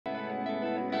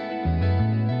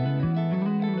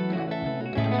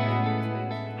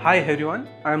Hi everyone,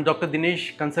 I am Dr.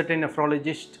 Dinesh, consultant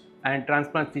nephrologist and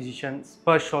transplant physician,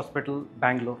 SPARSH Hospital,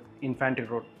 Bangalore, Infantry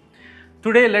Road.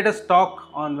 Today let us talk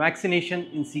on vaccination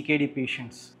in CKD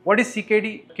patients. What is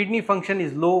CKD? Kidney function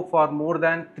is low for more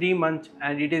than 3 months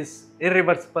and it is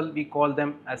irreversible. We call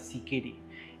them as CKD.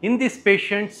 In these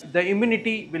patients, the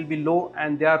immunity will be low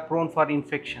and they are prone for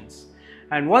infections.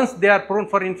 And once they are prone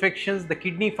for infections, the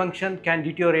kidney function can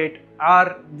deteriorate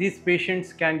or these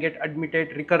patients can get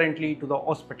admitted recurrently to the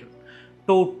hospital.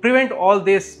 To prevent all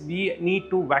this, we need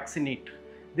to vaccinate.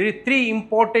 There are 3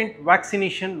 important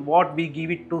vaccination what we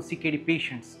give it to CKD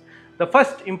patients. The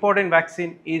first important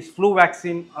vaccine is flu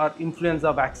vaccine or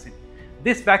influenza vaccine.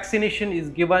 This vaccination is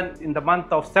given in the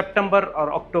month of September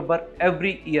or October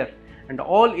every year and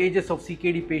all ages of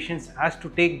CKD patients has to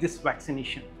take this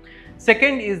vaccination.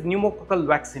 Second is pneumococcal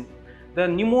vaccine. The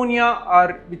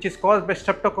pneumonia which is caused by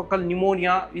streptococcal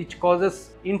pneumonia, which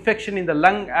causes infection in the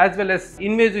lung as well as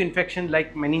invasive infection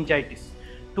like meningitis.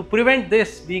 To prevent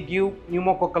this, we give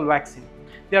pneumococcal vaccine.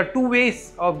 There are 2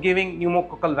 ways of giving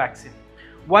pneumococcal vaccine.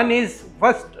 One is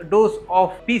first dose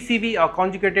of PCV or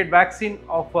conjugated vaccine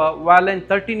of valent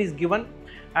 13 is given,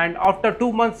 and after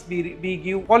 2 months we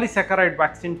give polysaccharide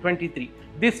vaccine 23.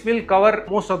 This will cover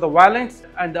most of the valents,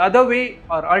 and the other way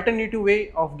or alternative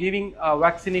way of giving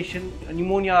vaccination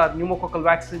pneumonia or pneumococcal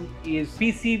vaccine is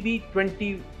PCV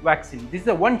 20 vaccine. This is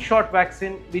a one-shot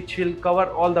vaccine which will cover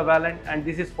all the valent and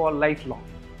this is for lifelong.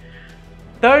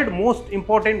 Third most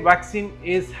important vaccine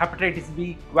is hepatitis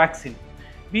B vaccine.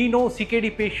 We know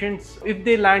CKD patients, if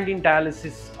they land in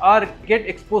dialysis or get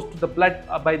exposed to the blood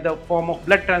by the form of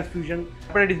blood transfusion,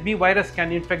 hepatitis B virus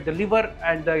can infect the liver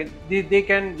and they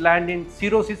can land in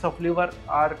cirrhosis of liver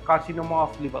or carcinoma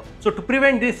of liver. So to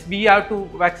prevent this, we have to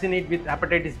vaccinate with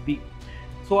hepatitis B.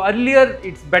 So earlier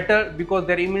it's better because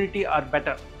their immunity are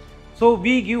better. So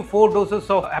we give 4 doses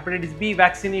of hepatitis B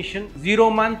vaccination, 0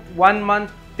 month, 1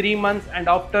 month, 3 months, and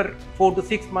after 4 to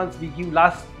 6 months we give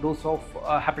last dose of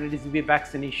hepatitis B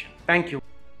vaccination. Thank you.